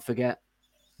won't forget.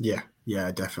 Yeah,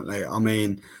 definitely. I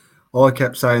mean, I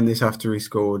kept saying this after he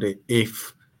scored it.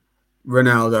 If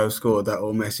Ronaldo scored that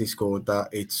or Messi scored that,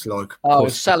 it's like... Oh,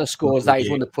 if Salah scores that, he's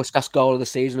won the Puskas Goal of the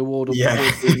Season award. Yeah.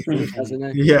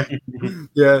 Hasn't he?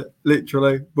 Yeah,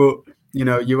 literally. But,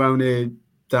 you won't hear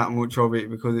that much of it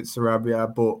because it's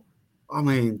Sarabia. But, I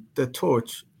mean, the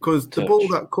touch, because the ball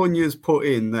that Cunha's put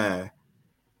in there,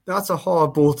 that's a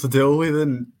hard ball to deal with.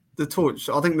 And the touch,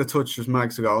 I think the touch just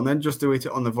makes a goal. And then just do it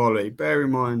on the volley. Bear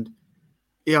in mind,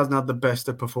 he hasn't had the best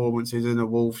of performances in a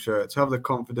Wolves shirt. To have the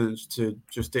confidence to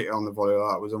just hit it on the volley,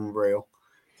 that was unreal.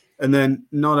 And then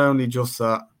not only just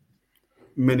that,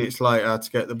 minutes later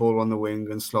to get the ball on the wing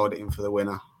and slide it in for the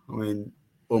winner. I mean,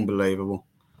 unbelievable.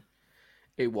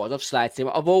 It was. I've slated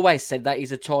him. I've always said that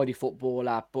he's a tidy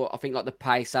footballer, but I think like the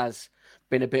pace has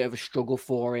been a bit of a struggle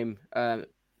for him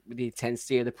with the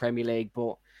intensity of the Premier League.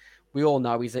 But we all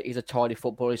know he's a tidy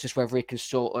footballer. It's just whether he can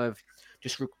sort of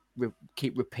just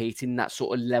keep repeating that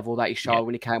sort of level that he showed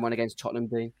when he came on against Tottenham.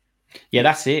 Yeah,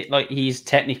 that's it. Like he's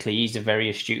a very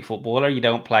astute footballer. You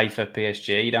don't play for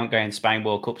PSG. You don't go in Spain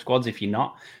World Cup squads if you're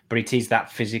not. But it is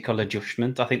that physical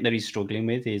adjustment I think that he's struggling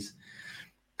with. Is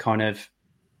kind of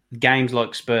games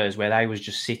like Spurs where they was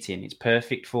just sitting. It's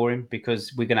perfect for him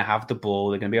because we're going to have the ball.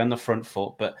 They're going to be on the front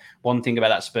foot. But one thing about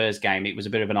that Spurs game, it was a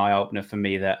bit of an eye opener for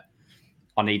me that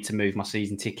I need to move my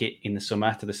season ticket in the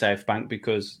summer to the South Bank,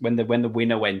 because when the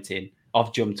winner went in,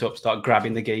 I've jumped up, started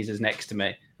grabbing the geezers next to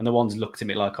me, and the ones looked at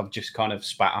me like I've just kind of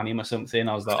spat on him or something.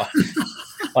 I was like,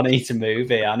 I need to move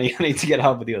here. I need to get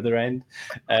over the other end.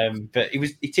 But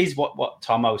it is what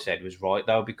Tomo said was right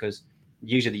though, because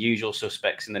usually the usual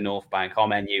suspects in the North Bank, I'm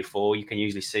NU4, you can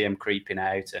usually see them creeping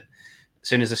out, and as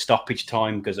soon as the stoppage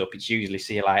time goes up, it's usually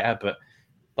see you later. But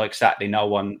like Saturday, no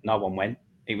one went.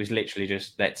 It was literally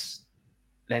just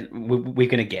we're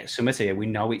going to get something here. We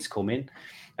know it's coming.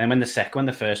 And when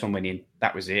the first one went in,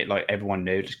 that was it. Like everyone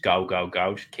knew, just go,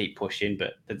 just keep pushing.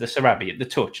 But the Sarabia, the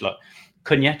touch, like,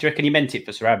 couldn't you? Do you reckon he meant it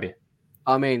for Sarabia?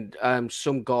 I mean,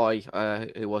 some guy,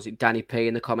 who was it, Danny P,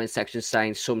 in the comment section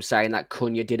saying that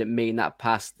Cunha didn't mean that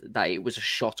pass, that it was a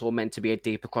shot or meant to be a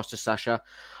deep across to Sasha.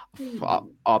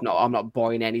 I'm not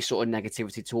buying any sort of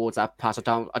negativity towards that pass. I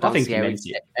don't see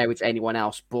how it's anyone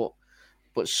else, but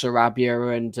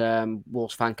Sarabia and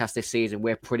Wolves Fancast this season,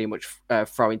 we're pretty much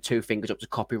throwing two fingers up to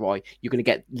copyright. You're going to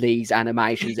get Lee's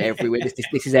animations everywhere.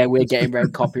 This is how we're getting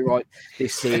around copyright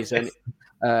this season.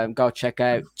 Go check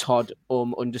out Todd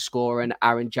 _ and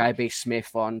Aaron JB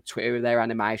Smith on Twitter with their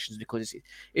animations, because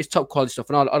it's top quality stuff,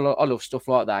 and I love stuff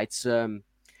like that. It's a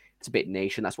bit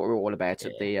niche, and that's what we're all about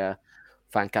at the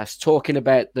Fancast. Talking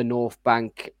about the North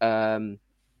Bank, Dean,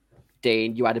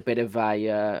 you had a bit of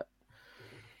a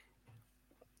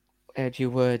how do you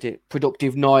word it?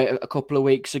 Productive night a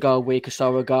week or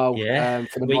so ago. Yeah,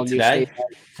 for the week today.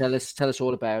 Tell us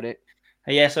all about it.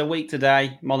 Yeah, so week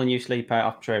today, Molyneux sleep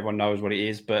out. I'm sure everyone knows what it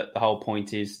is, but the whole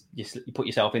point is you put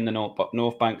yourself in the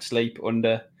North Bank, sleep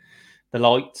under the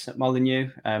lights at Molyneux,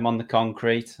 on the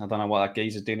concrete. I don't know what that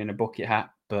geezer's doing in a bucket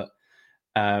hat, but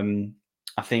I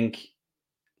think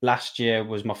last year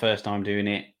was my first time doing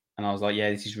it, and I was like,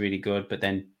 yeah, this is really good. But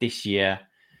then this year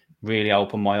really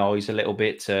opened my eyes a little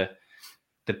bit to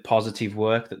the positive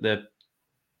work that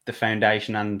the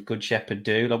Foundation and Good Shepherd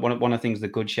do. Like one of the things the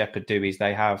Good Shepherd do is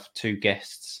they have two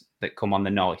guests that come on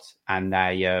the night, and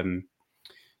they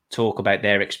talk about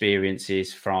their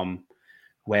experiences from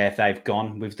where they've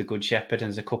gone with the Good Shepherd.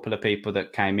 And there's a couple of people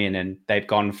that came in and they've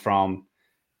gone from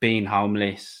being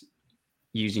homeless,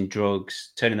 using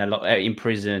drugs, turning their life in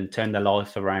prison, turning their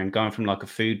life around, going from like a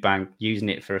food bank, using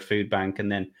it for a food bank,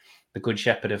 and then the Good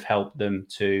Shepherd have helped them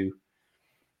to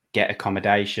get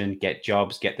accommodation, get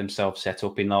jobs, get themselves set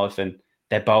up in life, and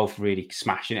they're both really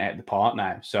smashing it out of the park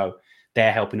now. So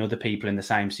they're helping other people in the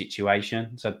same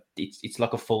situation. So it's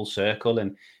like a full circle,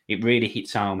 and it really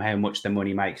hits home how much the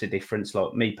money makes a difference.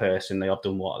 Like me personally, I've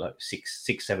done like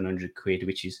 700 quid,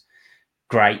 which is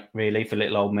great, really, for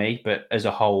little old me. But as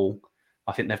a whole,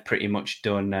 I think they've pretty much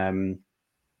done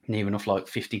near enough like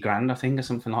 50 grand, I think, or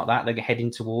something like that. They're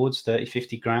heading towards 30,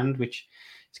 50 grand, which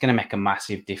is going to make a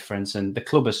massive difference. And the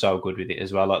club are so good with it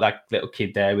as well. Like that little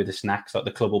kid there with the snacks, like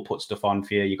the club will put stuff on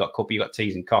for you. You got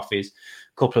teas and coffees.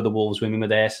 A couple of the Wolves women were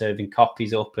there serving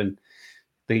coffees up, and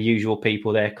the usual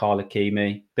people there, Carla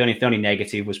Keamy. The only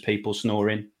negative was people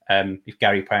snoring. If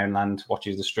Gary Poundland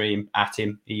watches the stream, at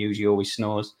him, he usually always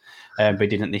snores, but he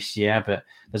didn't this year. But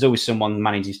there's always someone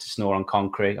manages to snore on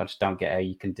concrete. I just don't get how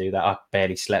you can do that. I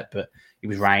barely slept, but it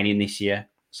was raining this year,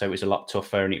 so it was a lot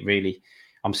tougher. And it really,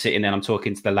 I'm sitting there, I'm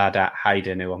talking to the lad at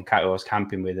Hayden who I was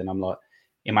camping with, and I'm like,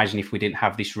 imagine if we didn't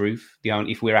have this roof.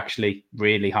 If we're actually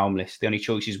really homeless, the only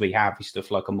choices we have is stuff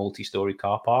like a multi-story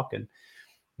car park, and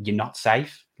you're not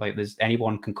safe. Like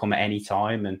anyone can come at any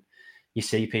time, and you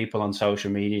see people on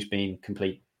social media being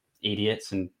complete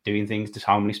idiots and doing things to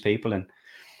homeless people. And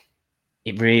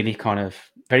it really kind of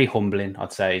very humbling,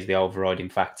 I'd say, is the overriding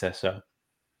factor. So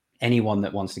anyone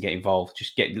that wants to get involved,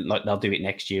 just they'll do it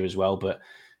next year as well. But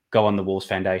go on the Wolves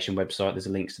Foundation website. There's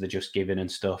links to the Just Giving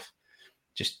and stuff.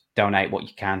 Just donate what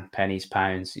you can, pennies,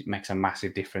 pounds. It makes a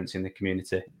massive difference in the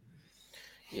community.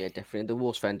 Yeah, definitely. The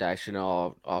Wolves Foundation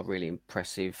are really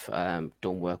impressive.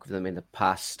 Done work with them in the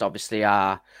past. Obviously,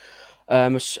 our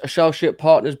associate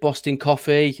partners, Boston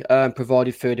Coffee,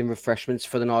 provided food and refreshments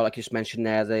for the night, like you just mentioned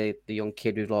there. The young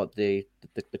kid with like the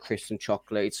crisps and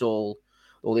chocolate. It's all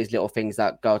these little things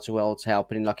that go to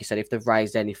help. And like you said, if they've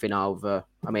raised anything over,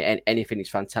 I mean, anything is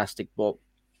fantastic. But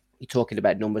you're talking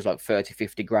about numbers like 30,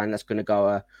 50 grand. That's going to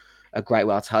go a great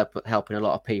way to helping a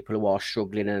lot of people who are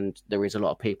struggling, and there is a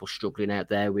lot of people struggling out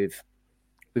there with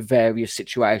various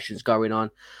situations going on.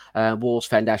 Wolves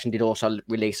Foundation did also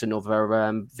release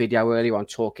another video earlier on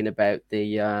talking about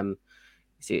the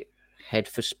is it Head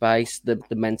for Space, the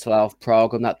mental health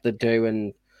program that they do,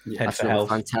 and that's another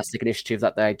fantastic initiative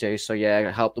that they do. So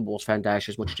yeah, help the Wolves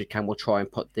Foundation as much as you can. We'll try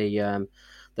and put the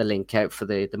link out for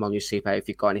the Molyneux CPA if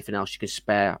you've got anything else you can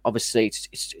spare. Obviously,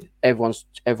 it's everyone's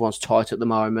tight at the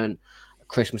moment.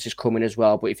 Christmas is coming as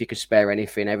well, but if you can spare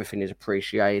anything, everything is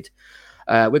appreciated.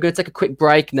 We're going to take a quick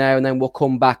break now, and then we'll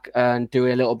come back and do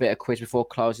a little bit of quiz before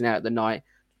closing out the night.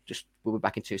 We'll be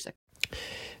back in 2 seconds.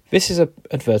 This is an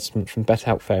advertisement from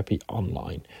BetterHelp Therapy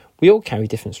Online. We all carry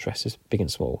different stresses, big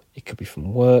and small. It could be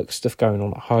from work, stuff going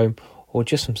on at home, or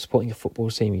just from supporting a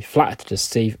football team you flattered to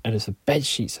deceive, and as the bed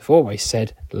sheets have always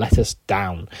said, let us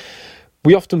down.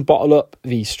 We often bottle up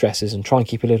these stresses and try and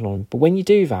keep a lid on them, but when you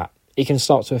do that, it can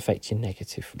start to affect you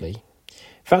negatively.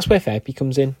 That's where therapy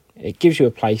comes in. It gives you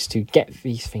a place to get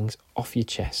these things off your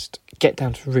chest, get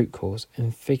down to the root cause,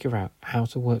 and figure out how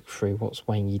to work through what's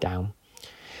weighing you down.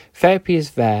 Therapy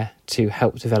is there to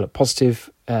help develop positive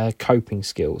coping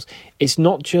skills. It's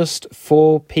not just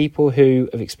for people who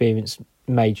have experienced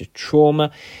major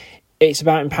trauma. It's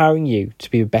about empowering you to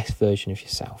be the best version of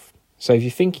yourself. So if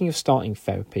you're thinking of starting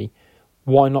therapy,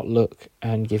 why not look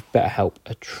and give BetterHelp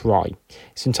a try?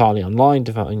 It's entirely online,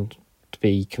 designed to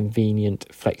be convenient,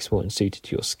 flexible and suited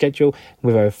to your schedule.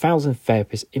 With over 1,000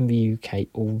 therapists in the UK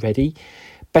already,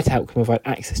 BetterHelp can provide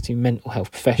access to mental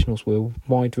health professionals with a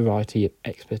wide variety of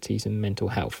expertise in mental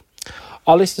health.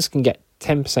 Our listeners can get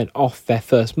 10% off their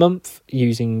first month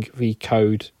using the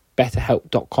code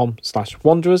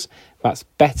betterhelp.com/wanderers. That's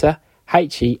better,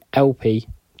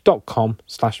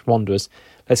 HELP.com/wanderers.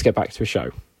 Let's get back to the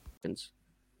show.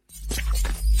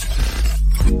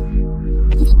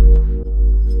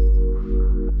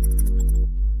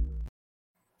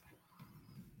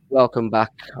 Welcome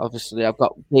back. Obviously, I've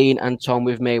got Dean and Tom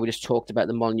with me. We just talked about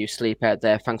the Molyneux Sleep out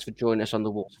there. Thanks for joining us on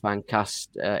the Wolves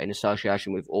Fancast in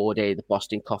association with Audi, the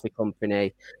Boston Coffee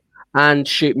Company, and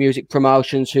Shoot Music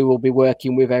Promotions, who we'll be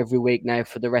working with every week now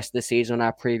for the rest of the season. On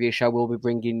our previous show, we'll be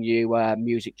bringing you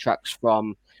music tracks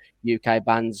from UK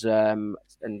bands and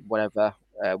whatever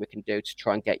we can do to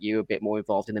try and get you a bit more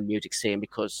involved in the music scene,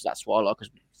 because that's what I like.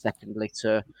 Secondly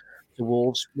to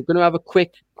Wolves, we're going to have a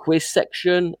quick quiz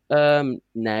section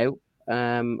now.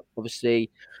 Obviously,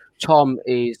 Tom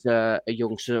is a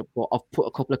youngster, but I've put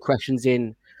a couple of questions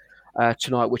in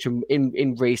tonight, which are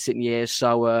in recent years,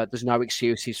 so there's no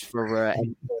excuses for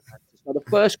any. So the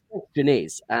first question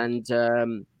is, and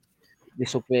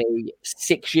this will be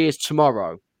 6 years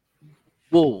tomorrow,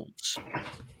 Wolves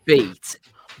beat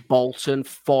Bolton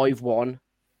 5-1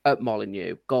 at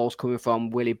Molyneux. Goals coming from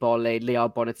Willy Bolly, Leo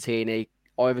Bonatini,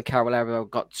 Ivan Carolero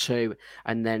got 2,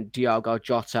 and then Diogo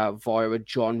Jota via a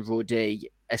John Ruddy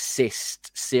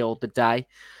assist sealed the day.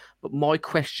 But my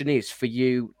question is for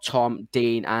you, Tom,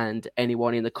 Dean, and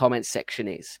anyone in the comments section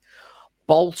is,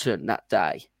 Bolton that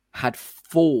day had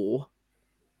 4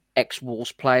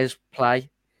 ex-Wolves players play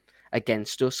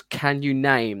against us. Can you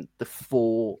name the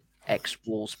 4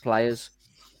 ex-Wolves players?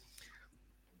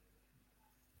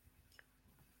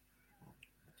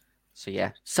 So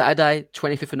yeah, Saturday,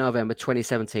 25th of November,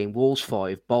 2017, Wolves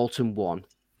 5, Bolton 1.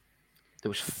 There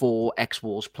was 4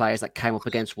 ex-Wolves players that came up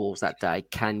against Wolves that day.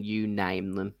 Can you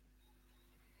name them?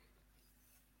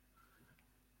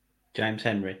 James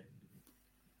Henry.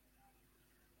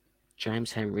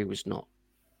 James Henry was not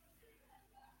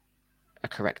a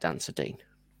correct answer, Dean.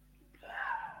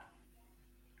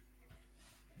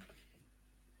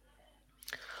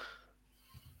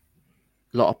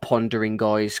 A lot of pondering,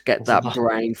 guys. Get that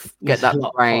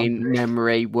brain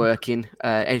memory working.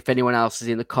 If anyone else is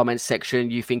in the comments section,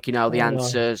 you think you know the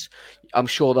answers, I'm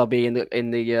sure they'll be in the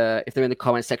if they're in the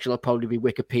comments section, they'll probably be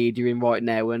Wikipediaing right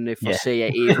now. And if I see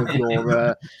either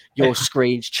of your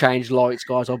screens change lights,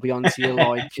 guys, I'll be onto you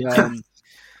like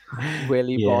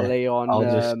Willy Bolly on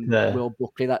Will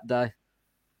Buckley that day.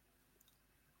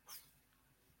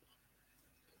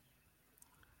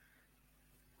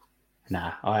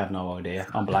 Nah, I have no idea.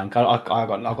 I'm blank. I've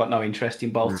got no interest in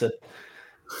Bolton.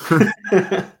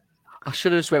 I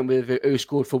should have just went with who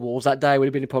scored for Wolves that day. Would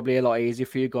have been probably a lot easier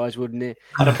for you guys, wouldn't it?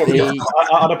 I'd have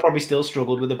probably still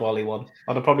struggled with the Bolly one.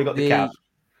 I'd have probably got the cap.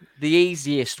 The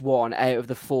easiest one out of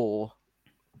the 4,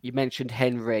 you mentioned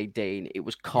Henry, Dean. It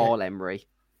was Carl Emery.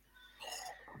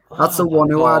 That's the one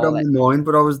who I had on my mind,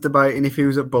 but I was debating if he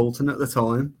was at Bolton at the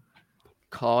time.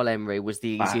 Carl Emery was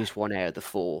the easiest one out of the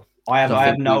 4. I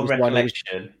have no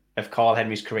recollection of Carl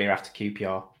Henry's career after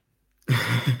QPR.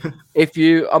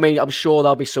 I'm sure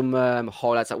there'll be some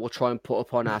highlights that we'll try and put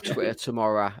up on our Twitter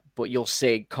tomorrow, but you'll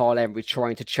see Carl Emery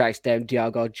trying to chase down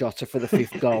Diogo Jota for the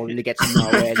 5th goal and he gets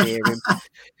nowhere near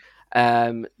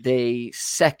him. The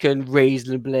second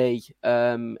reasonably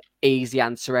easy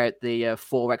answer out the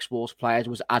 4 ex-Wolves players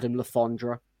was Adam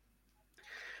Lafondra,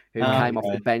 who came off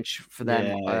the bench for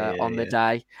them on the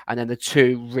day. And then the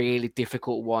 2 really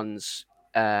difficult ones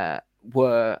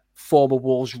were former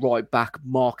Wolves right back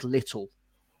Mark Little.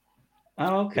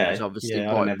 Oh, okay. He was obviously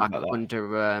right back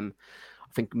under, I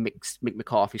think, Mick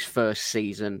McCarthy's first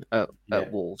season at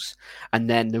Wolves. And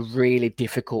then the really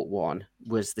difficult one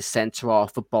was the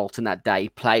centre-half for Bolton that day. He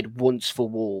played once for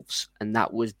Wolves, and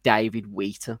that was David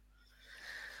Wheater.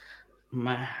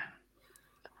 Man.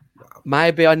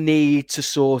 Maybe I need to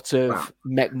sort of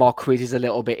make my quizzes a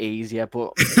little bit easier,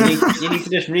 but you need to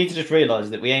just realise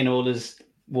that we ain't all as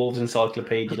Wolves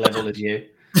encyclopedia level as you.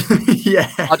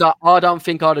 Yeah, I don't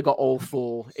think I'd have got all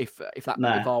 4 if I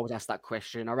was asked that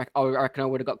question. I reckon I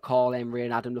would have got Carl Emery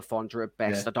and Adam Lafondra at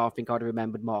best. I don't think I'd have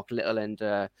remembered Mark Little and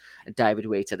David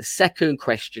Wheater. The second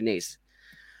question is,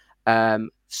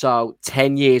 so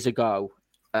 10 years ago,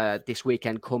 this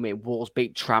weekend coming, Wolves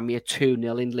beat Tranmere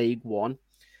 2-0 in League One.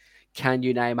 Can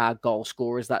you name our goal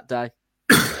scorers that day?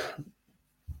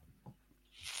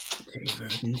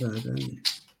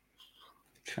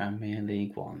 Tranmere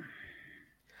League One.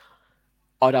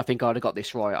 I don't think I'd have got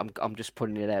this right. I'm just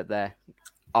putting it out there.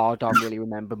 I don't really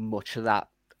remember much of that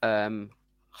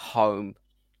home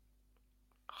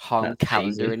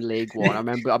calendar in League One. I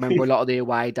remember a lot of the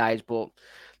away days, but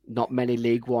not many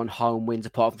League One home wins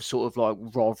apart from sort of like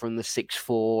Rotherham the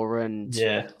 6-4 and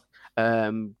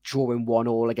drawing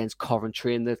 1-1 against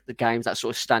Coventry in the games that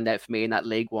sort of stand out for me in that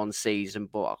League One season.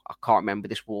 But I can't remember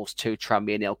this Wolves 2,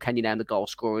 Tranmere 0. Can you name the goal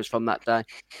scorers from that day?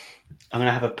 I'm going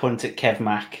to have a punt at Kev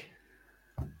Mack.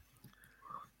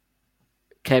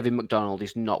 Kevin McDonald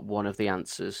is not one of the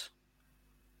answers.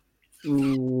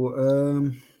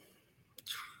 Ooh,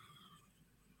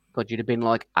 God, you'd have been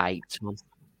like 8.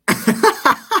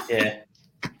 Yeah.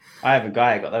 I haven't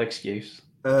got that excuse.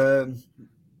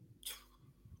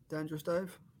 Dangerous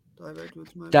Dave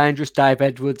Edwards, maybe? Dangerous Dave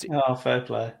Edwards. Oh, fair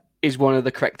play. Is one of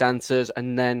the correct answers.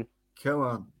 And then come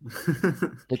on.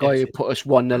 The guy who put us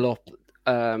 1-0 up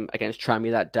against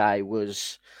Tranmere that day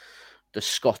was the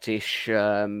Scottish...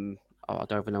 I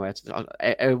don't even know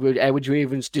how would you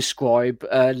even describe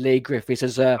Lee Griffiths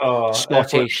as a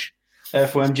Scottish...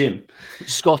 F1 Jim.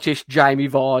 Scottish Jamie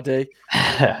Vardy.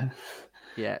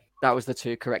 Yeah, that was the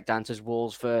 2 correct answers.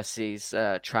 Wolves versus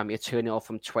Tranmere 2-0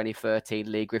 from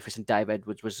 2013. Lee Griffiths and Dave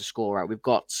Edwards was the scorer. We've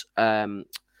got... if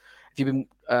you've been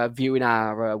viewing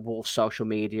our Wolves social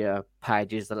media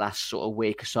pages the last sort of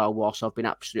week or so, whilst I've been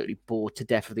absolutely bored to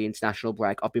death of the international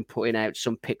break, I've been putting out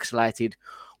some pixelated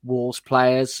Wolves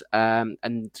players,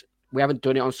 and we haven't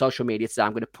done it on social media today.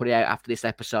 I'm going to put it out after this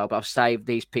episode, but I've saved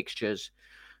these pictures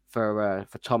for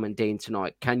Tom and Dean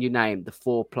tonight. Can you name the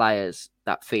 4 players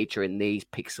that feature in these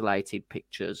pixelated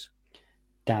pictures?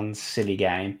 Dan's silly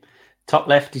game. Top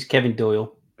left is Kevin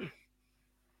Doyle,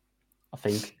 I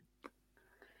think.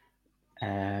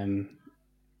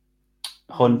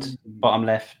 Hunt, bottom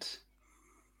left.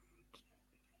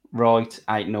 Right,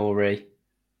 Ait-Nouri.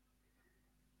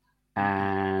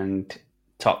 And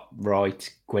top right,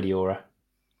 Guediora.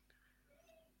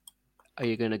 Are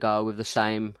you going to go with the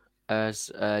same as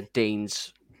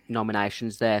Dean's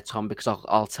nominations there, Tom? Because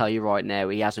I'll tell you right now,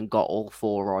 he hasn't got all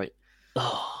 4 right.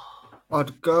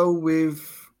 I'd go with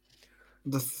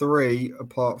the 3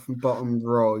 apart from bottom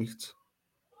right.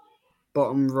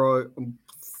 Bottom right,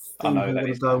 I'm going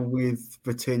to go with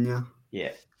Vitinha.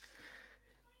 Yeah.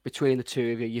 Between the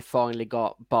two of you, you finally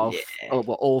got both,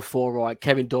 all 4 right.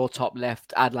 Kevin Doyle top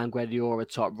left, Adlan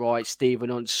Guediora top right, Stephen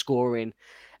Hunt scoring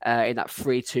in that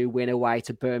 3-2 win away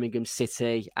to Birmingham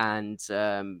City, and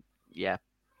the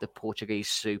Portuguese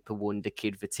super wonder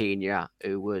kid Vitinha,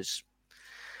 who was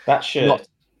that shirt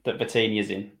that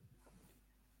Vitinha's in.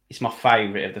 It's my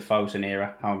favourite of the Fosun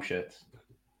era home shirts.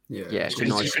 Yeah, it's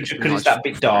because it's that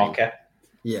bit darker.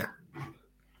 Yeah.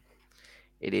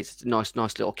 It is. It's a nice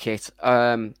little kit.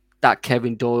 That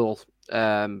Kevin Doyle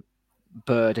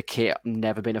Birder kit, I've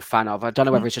never been a fan of. I don't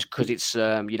know whether it's just because it's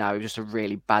it was just a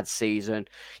really bad season.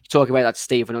 You talk about that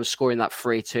Stephen on scoring that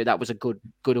 3-2. That was a good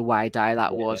away day.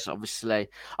 That was obviously.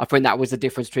 I think that was the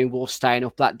difference between Wolves staying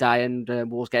up that day and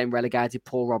Wolves getting relegated.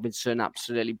 Paul Robinson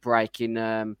absolutely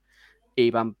breaking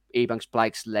Ebanks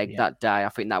Blake's leg that day. I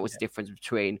think that was the difference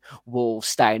between Wolves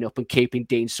staying up and keeping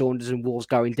Dean Saunders and Wolves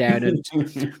going down and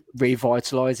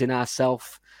revitalising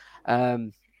ourselves.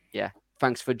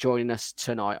 Thanks for joining us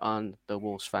tonight on the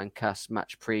Wolves Fancast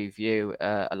match preview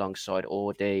alongside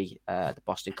Audi, the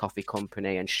Boston Coffee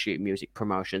Company and Shoot Music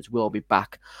Promotions. We'll be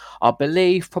back, I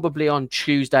believe, probably on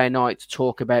Tuesday night to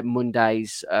talk about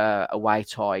Monday's away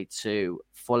tie to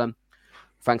Fulham.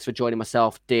 Thanks for joining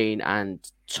myself, Dean and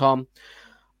Tom.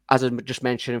 As I just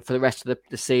mentioned, for the rest of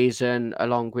the season,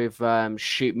 along with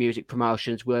Shoot Music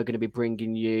Promotions, we're going to be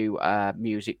bringing you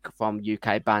music from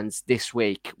UK bands. This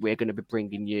week, we're going to be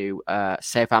bringing you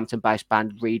Southampton-based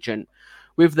band Regent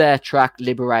with their track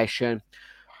Liberation.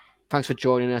 Thanks for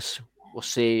joining us. We'll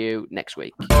see you next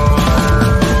week.